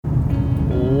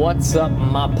What's up,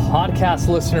 my podcast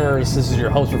listeners? This is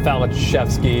your host, Rafał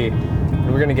Matuszewski, and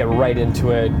we're going to get right into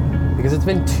it because it's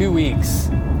been 2 weeks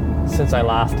since I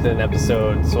last did an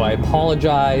episode, so I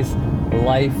apologize.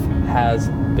 Life has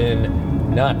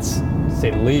been nuts, to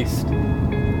say the least.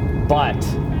 But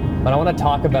what I want to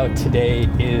talk about today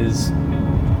is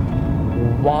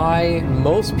why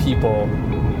most people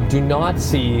do not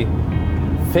see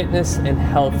fitness and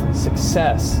health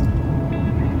success,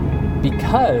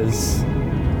 because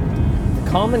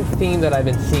the common theme that I've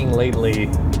been seeing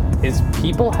lately is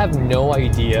people have no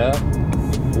idea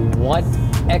what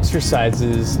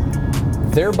exercises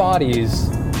their bodies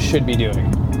should be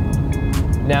doing.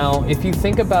 Now, if you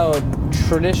think about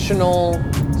traditional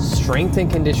strength and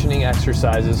conditioning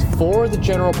exercises for the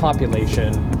general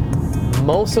population,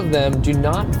 most of them do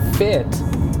not fit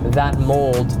that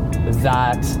mold,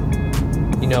 that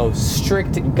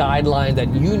strict guideline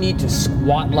that you need to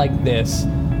squat like this,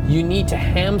 you need to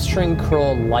hamstring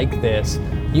curl like this,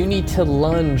 you need to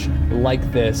lunge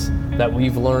like this, that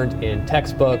we've learned in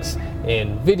textbooks,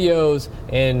 in videos,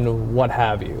 and what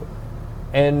have you.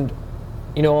 And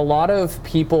a lot of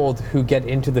people who get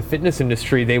into the fitness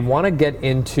industry, they want to get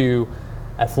into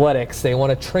athletics, they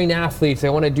want to train athletes, they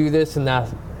want to do this and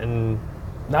that, and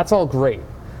that's all great.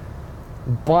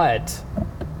 But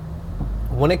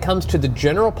when it comes to the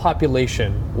general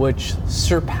population, which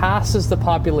surpasses the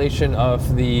population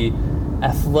of the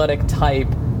athletic type,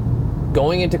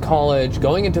 going into college,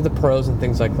 going into the pros and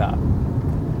things like that,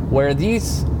 where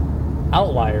these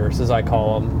outliers, as I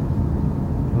call them,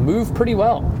 move pretty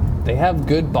well. They have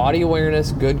good body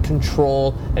awareness, good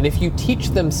control, and if you teach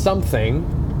them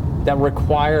something that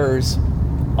requires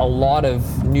a lot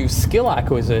of new skill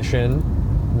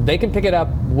acquisition, they can pick it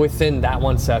up within that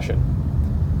one session.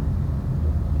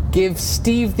 Give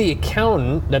Steve the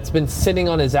accountant that's been sitting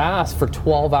on his ass for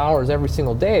 12 hours every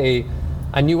single day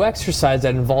a new exercise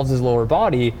that involves his lower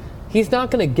body, he's not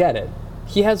going to get it.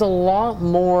 He has a lot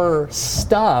more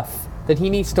stuff that he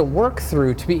needs to work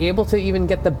through to be able to even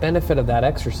get the benefit of that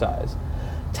exercise.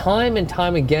 Time and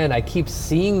time again, I keep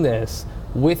seeing this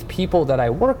with people that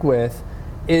I work with,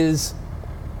 is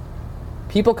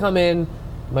people come in,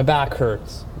 my back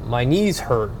hurts, my knees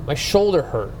hurt, my shoulder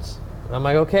hurts. And I'm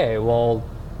like, okay, well,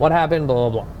 what happened, blah,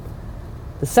 blah, blah.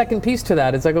 The second piece to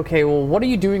that is like, okay, well, what are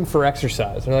you doing for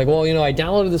exercise? And they're like, well, I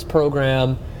downloaded this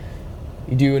program.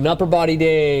 You do an upper body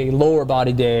day, lower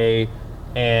body day,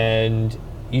 and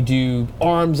you do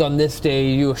arms on this day,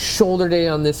 you do a shoulder day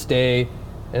on this day.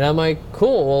 And I'm like,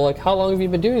 cool, well, like, how long have you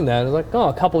been doing that? And they're like, oh,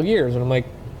 a couple years. And I'm like,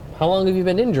 how long have you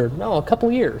been injured? No, a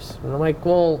couple years. And I'm like,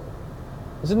 well,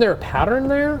 isn't there a pattern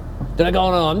there? Then I go,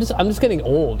 no, I'm just getting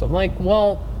old. I'm like,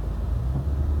 well,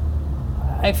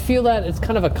 I feel that it's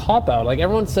kind of a cop-out. Like,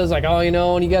 everyone says, like, oh,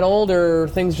 when you get older,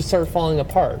 things just start falling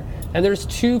apart. And there's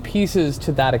two pieces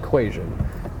to that equation.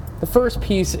 The first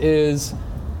piece is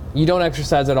you don't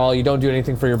exercise at all, you don't do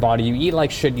anything for your body, you eat like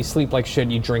shit, you sleep like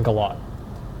shit, you drink a lot.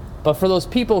 But for those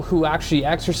people who actually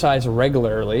exercise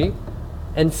regularly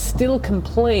and still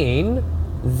complain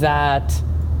that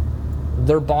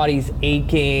their body's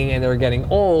aching and they're getting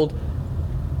old,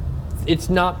 it's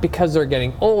not because they're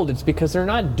getting old, it's because they're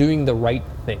not doing the right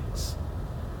things.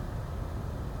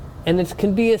 And it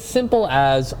can be as simple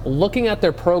as looking at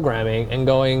their programming and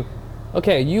going,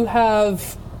 okay, you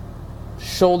have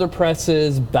shoulder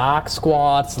presses, back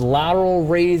squats, lateral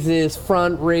raises,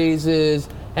 front raises,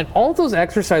 and all those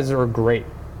exercises are great.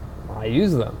 I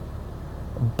use them.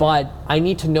 But I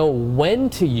need to know when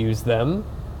to use them,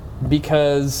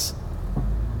 because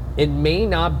it may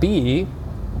not be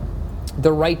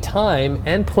the right time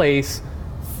and place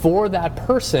for that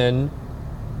person,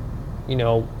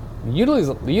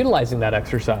 utilizing that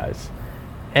exercise.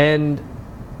 And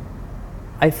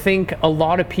I think a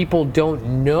lot of people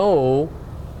don't know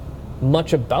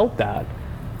much about that.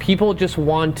 People just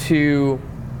want to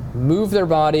move their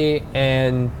body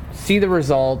and see the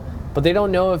result, but they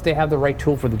don't know if they have the right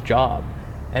tool for the job.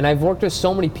 And I've worked with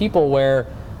so many people where,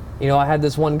 I had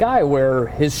this one guy where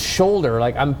his shoulder,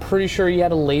 like, I'm pretty sure he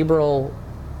had a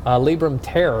labrum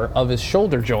tear of his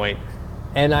shoulder joint.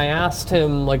 And I asked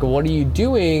him, like, what are you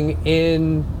doing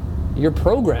in your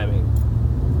programming?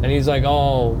 And he's like,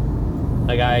 oh,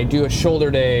 like, I do a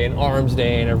shoulder day and arms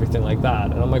day and everything like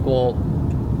that. And I'm like, well,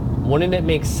 wouldn't it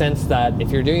make sense that if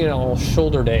you're doing it all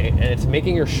shoulder day and it's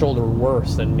making your shoulder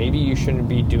worse, then maybe you shouldn't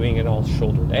be doing it all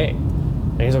shoulder day?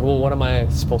 And he's like, well, what am I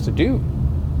supposed to do?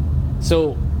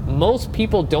 So most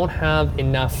people don't have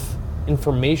enough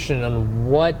information on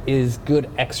what is good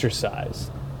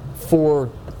exercise for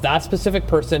that specific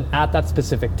person at that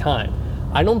specific time.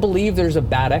 I don't believe there's a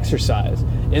bad exercise.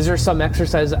 Is there some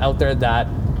exercise out there that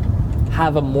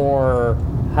have a more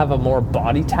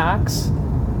body tax?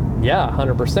 Yeah,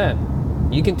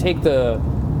 100%. You can take the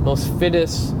most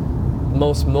fittest,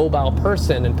 most mobile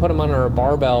person and put them under a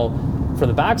barbell for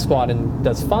the back squat, and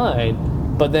that's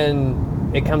fine. But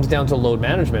then it comes down to load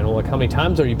management. Well, like, how many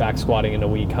times are you back squatting in a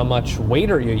week? How much weight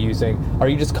are you using? Are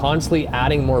you just constantly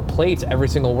adding more plates every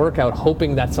single workout,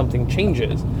 hoping that something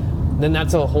changes? Then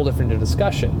that's a whole different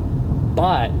discussion.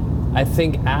 But I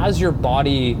think as your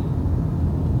body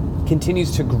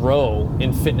continues to grow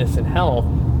in fitness and health,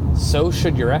 so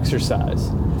should your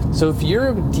exercise. So if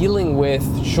you're dealing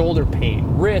with shoulder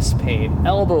pain, wrist pain,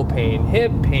 elbow pain,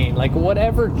 hip pain, like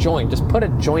whatever joint, just put a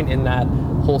joint in that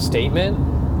whole statement,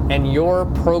 and your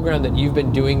program that you've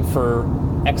been doing for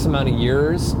X amount of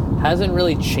years hasn't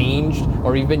really changed,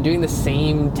 or you've been doing the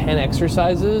same 10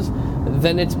 exercises,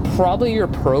 then it's probably your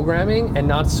programming and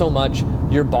not so much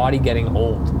your body getting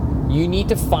old. You need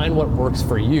to find what works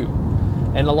for you.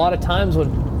 And a lot of times when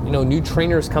new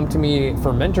trainers come to me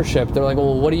for mentorship, they're like,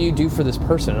 well, what do you do for this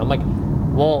person? And I'm like,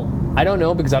 well, I don't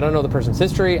know, because I don't know the person's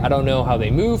history. I don't know how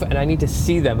they move, and I need to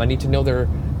see them. I need to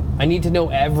know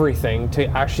everything to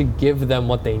actually give them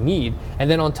what they need. And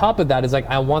then on top of that is like,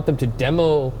 I want them to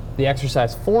demo the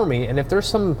exercise for me. And if there's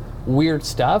some weird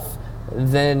stuff,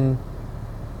 then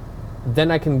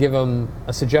I can give them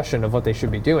a suggestion of what they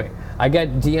should be doing. I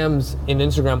get DMs in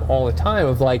Instagram all the time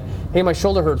of like, hey, my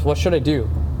shoulder hurts, what should I do?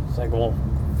 It's like, well,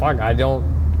 fuck, I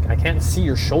can't see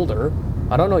your shoulder.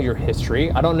 I don't know your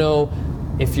history. I don't know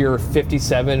if you're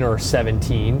 57 or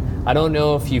 17. I don't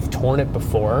know if you've torn it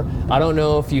before. I don't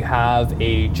know if you have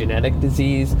a genetic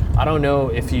disease. I don't know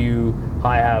if you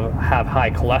have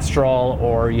high cholesterol,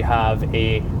 or you have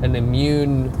an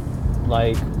immune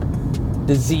like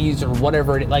disease or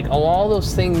whatever. Like all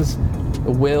those things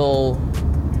will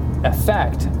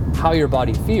affect how your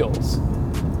body feels.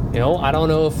 I don't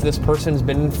know if this person's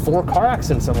been in 4 car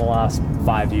accidents in the last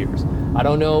 5 years. I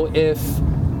don't know if,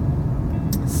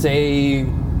 say,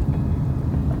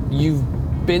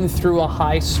 you've been through a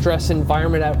high stress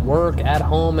environment at work, at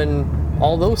home, and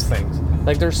all those things.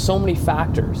 Like, there's so many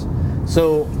factors.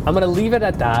 So I'm gonna leave it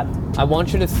at that. I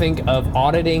want you to think of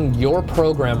auditing your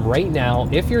program right now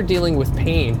if you're dealing with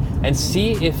pain, and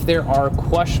see if there are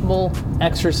questionable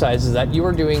exercises that you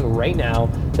are doing right now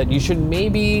that you should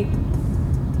maybe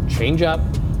change up,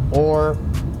 or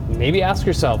maybe ask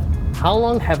yourself, how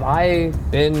long have I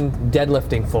been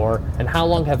deadlifting for, and how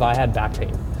long have I had back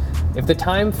pain? If the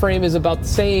time frame is about the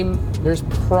same, there's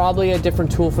probably a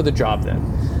different tool for the job then.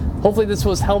 Hopefully this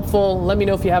was helpful. Let me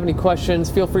know if you have any questions.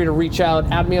 Feel free to reach out,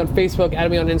 add me on Facebook,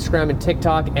 add me on Instagram and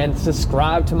TikTok, and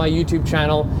subscribe to my YouTube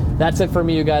channel. That's it for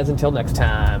me, you guys. Until next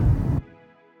time.